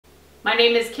My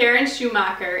name is Karen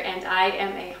Schumacher and I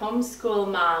am a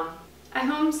homeschool mom. I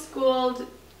homeschooled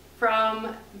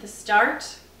from the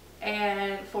start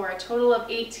and for a total of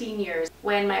 18 years.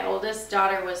 When my oldest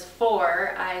daughter was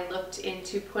 4, I looked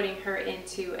into putting her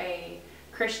into a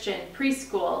Christian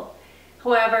preschool.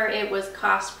 However, it was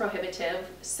cost prohibitive,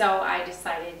 so I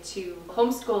decided to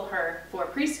homeschool her for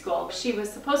preschool. She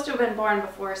was supposed to have been born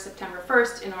before September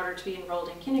 1st in order to be enrolled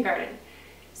in kindergarten.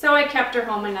 So I kept her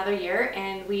home another year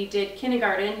and we did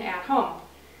kindergarten at home.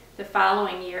 The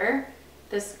following year,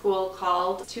 the school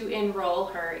called to enroll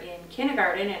her in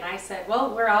kindergarten and I said,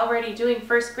 well, we're already doing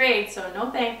first grade, so no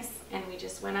thanks, and we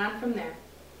just went on from there.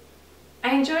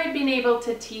 I enjoyed being able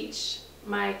to teach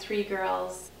my 3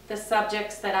 girls the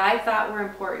subjects that I thought were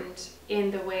important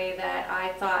in the way that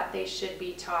I thought they should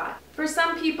be taught. For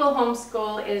some people,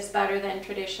 homeschool is better than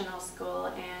traditional school,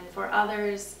 and for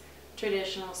others,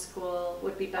 traditional school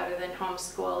would be better than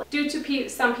homeschool. Due to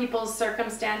some people's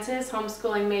circumstances,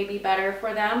 homeschooling may be better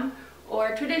for them,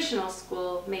 or traditional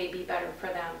school may be better for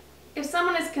them. If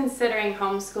someone is considering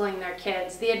homeschooling their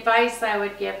kids, the advice I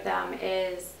would give them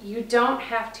is you don't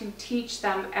have to teach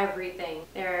them everything.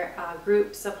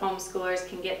 Groups of homeschoolers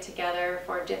can get together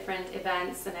for different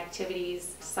events and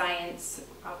activities, science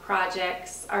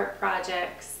projects, art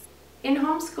projects. In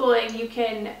homeschooling, you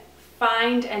can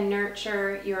find and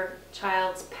nurture your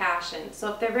child's passion.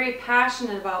 So if they're very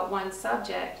passionate about one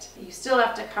subject, you still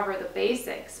have to cover the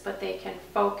basics, but they can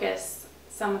focus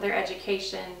some of their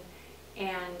education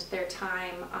and their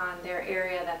time on their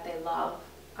area that they love.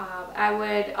 I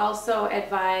would also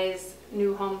advise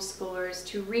new homeschoolers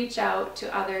to reach out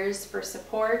to others for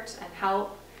support and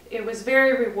help. It was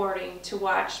very rewarding to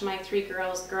watch my 3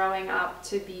 girls growing up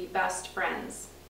to be best friends.